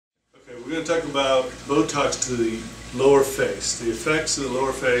We're going to talk about Botox to the lower face. The effects of the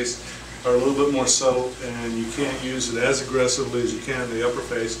lower face are a little bit more subtle, and you can't use it as aggressively as you can in the upper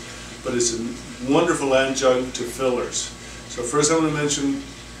face, but it's a wonderful adjunct to fillers. So first I'm going to mention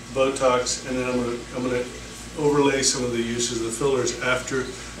Botox, and then I'm going to overlay some of the uses of the fillers after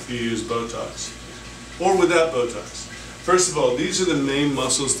you use Botox, or without Botox. First of all, these are the main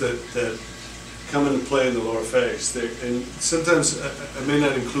muscles that come into play in the lower face. And sometimes I may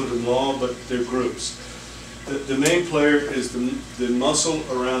not include them all, but they're groups. The main player is the muscle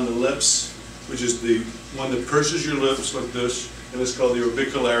around the lips, which is the one that purses your lips like this, and it's called the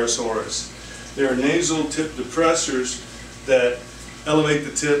orbicularis oris. There are nasal tip depressors that elevate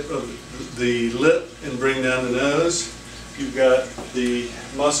the tip of the lip and bring down the nose. You've got the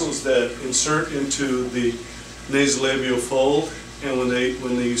muscles that insert into the nasolabial fold, and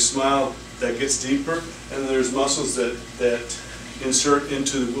when you smile, that gets deeper. And there's muscles that insert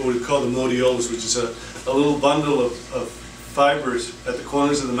into what we call the modiolus, which is a little bundle of fibers at the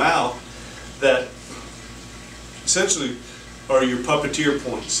corners of the mouth that essentially are your puppeteer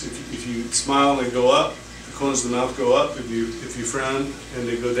points. If you smile, they go up. The corners of the mouth go up. If you frown and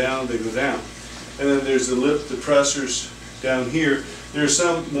they go down, they go down. And then there's the lip depressors down here. There are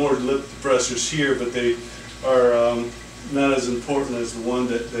some more lip depressors here, but they are not as important as the one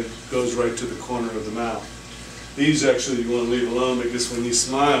that goes right to the corner of the mouth. These actually you want to leave alone, because when you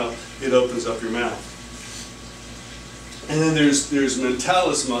smile, it opens up your mouth. And then there's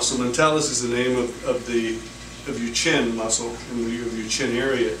mentalis muscle. Mentalis is the name of your chin muscle, of your chin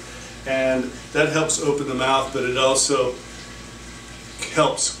area. And that helps open the mouth, but it also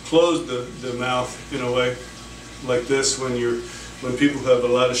helps close the mouth in a way like this. When people have a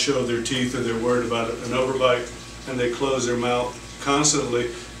lot of show of their teeth, or they're worried about an overbite, and they close their mouth constantly,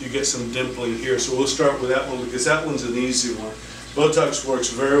 you get some dimpling here. So we'll start with that one, because that one's an easy one. Botox works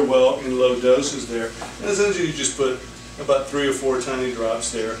very well in low doses there. And essentially you just put about 3 or 4 tiny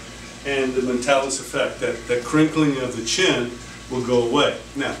drops there, and the mentalis effect, that crinkling of the chin, will go away.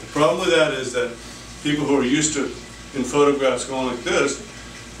 Now, the problem with that is that people who are used to, in photographs, going like this,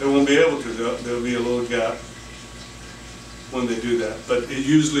 they won't be able to. There'll be a little gap when they do that. But it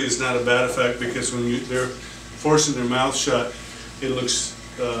usually is not a bad effect, because when they're forcing their mouth shut, it looks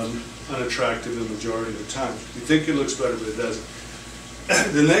unattractive the majority of the time. You think it looks better, but it doesn't.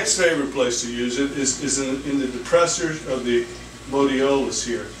 The next favorite place to use it is in the depressor of the modiolus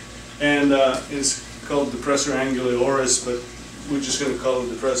here. And it's called depressor anguli oris, but we're just going to call it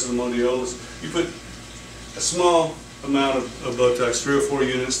depressor of the modiolus. You put a small amount of Botox, 3 or 4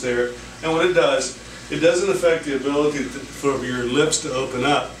 units there, and what it doesn't affect the ability for your lips to open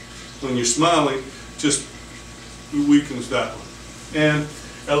up when you're smiling, just weakens that one. And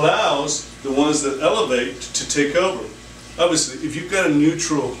allows the ones that elevate to take over. Obviously, if you've got a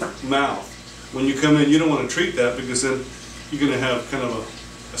neutral mouth, when you come in, you don't want to treat that, because then you're going to have kind of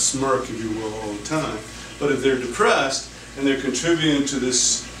a smirk, if you will, all the time. But if they're depressed and they're contributing to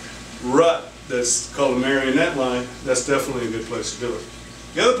this rut that's called a marionette line, that's definitely a good place to do it.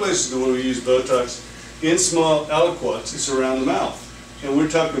 The other places where we use Botox, in small aliquots, it's around the mouth. And we're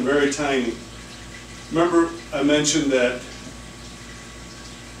talking very tiny. Remember I mentioned that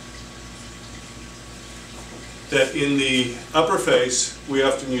in the upper face, we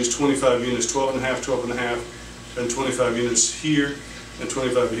often use 25 units, 12 and a half, 12 and a half, and 25 units here, and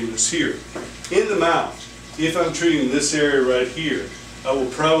 25 units here. In the mouth, if I'm treating this area right here, I will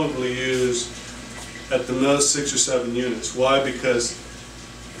probably use at the most 6 or 7 units. Why? Because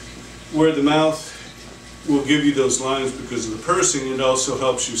where the mouth will give you those lines because of the pursing, it also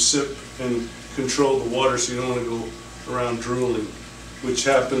helps you sip and control the water, so you don't want to go around drooling, which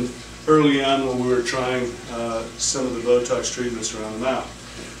happened early on when we were trying some of the Botox treatments around the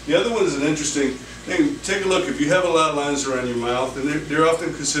mouth. The other one is an interesting thing. Take a look. If you have a lot of lines around your mouth, and they're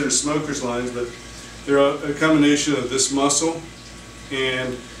often considered smoker's lines, but they're a combination of this muscle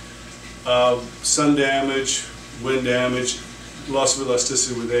and sun damage, wind damage, loss of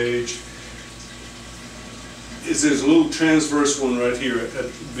elasticity with age. There's a little transverse one right here,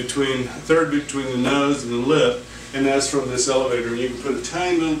 between the nose and the lip, and that's from this elevator. And you can put a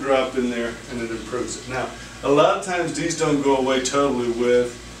tiny little drop in there, and it improves it. Now, a lot of times these don't go away totally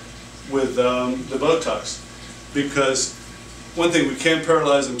with the Botox, because one thing, we can't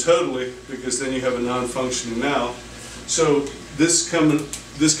paralyze them totally, because then you have a non-functioning mouth. So this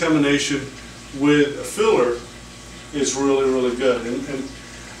combination with a filler is really, really good. And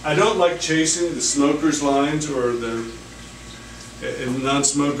I don't like chasing the smoker's lines, or in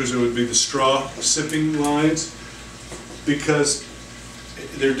non-smokers it would be the straw sipping lines, because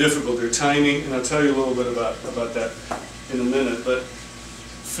they're difficult, they're tiny, and I'll tell you a little bit about that in a minute. But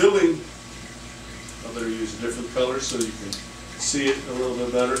filling I better use a different color so you can see it a little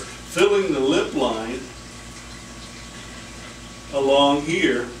bit better. Filling the lip line along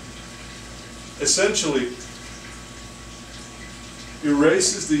here essentially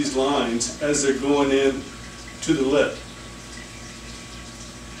erases these lines as they're going in to the lip.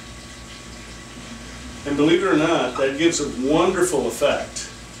 And believe it or not, that gives a wonderful effect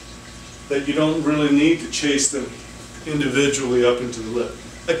that you don't really need to chase them individually up into the lip.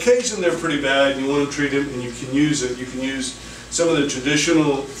 Occasionally they're pretty bad and you want to treat them and you can use it. You can use some of the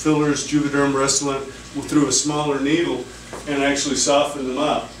traditional fillers, Juvederm Lips, through a smaller needle and actually soften them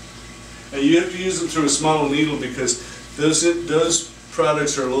up. And you have to use them through a smaller needle because those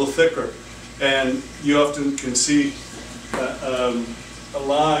products are a little thicker, and you often can see a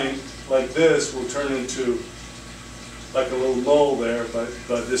line like this will turn into like a little mole there by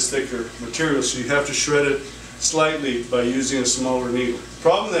this thicker material, so you have to shred it slightly by using a smaller needle.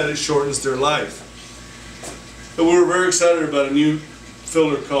 Problem that it shortens their life. But we were very excited about a new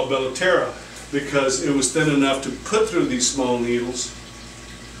filler called Belotero because it was thin enough to put through these small needles,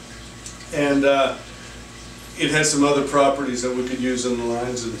 and it has some other properties that we could use in the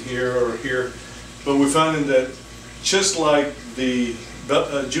lines in here or here. But we're finding that just like the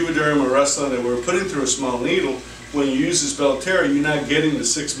Juvederm or Lips that we're putting through a small needle, when you use this Belotero, you're not getting the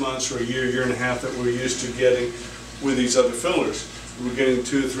 6 months or a year and a half that we're used to getting with these other fillers. We're getting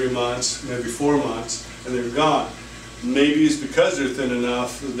 2 to 3 months, maybe 4 months, and they're gone. Maybe it's because they're thin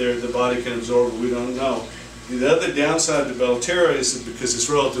enough that the body can absorb it, we don't know. The other downside to Belotero is that because it's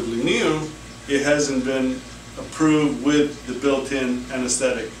relatively new, it hasn't been approved with the built-in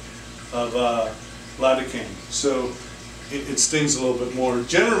anesthetic of lidocaine. So it stings a little bit more.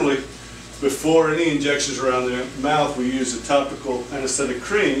 Generally, before any injections around the mouth, we use a topical anesthetic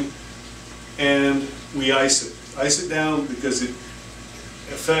cream and we ice it. Ice it down because it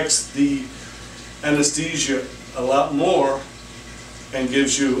affects the anesthesia a lot more and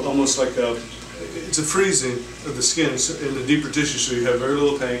gives you almost like it's a freezing of the skin in the deeper tissue, so you have very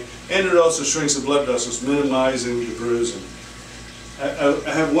little pain, and it also shrinks the blood vessels, minimizing the bruising.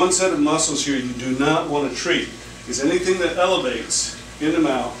 I have one set of muscles here you do not want to treat. Is anything that elevates in the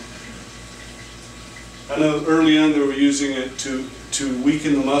mouth. I know early on they were using it to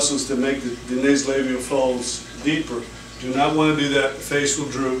weaken the muscles to make the nasolabial folds deeper. Do not want to do that. The face will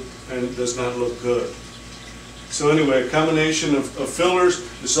droop and it does not look good. So anyway, a combination of fillers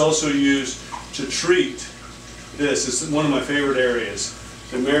is also used to treat this. It's one of my favorite areas.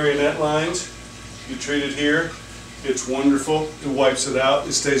 The marionette lines, you treat it here. It's wonderful. It wipes it out.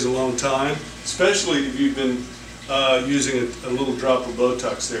 It stays a long time, especially if you've been using a little drop of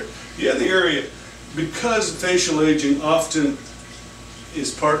Botox there. The other area, because facial aging often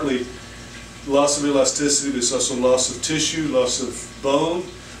is partly loss of elasticity, there's also loss of tissue, loss of bone.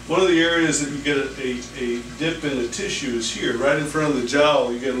 One of the areas that you get a dip in the tissue is here, right in front of the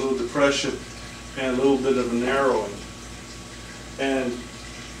jowl. You get a little depression and a little bit of a narrowing. And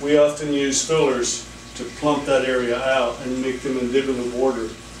we often use fillers to plump that area out and make the mandibular border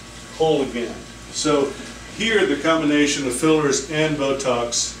whole again. So here the combination of fillers and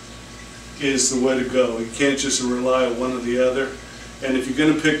Botox is the way to go. You can't just rely on one or the other. And if you're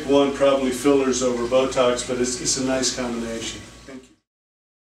going to pick one, probably fillers over Botox, but it's a nice combination.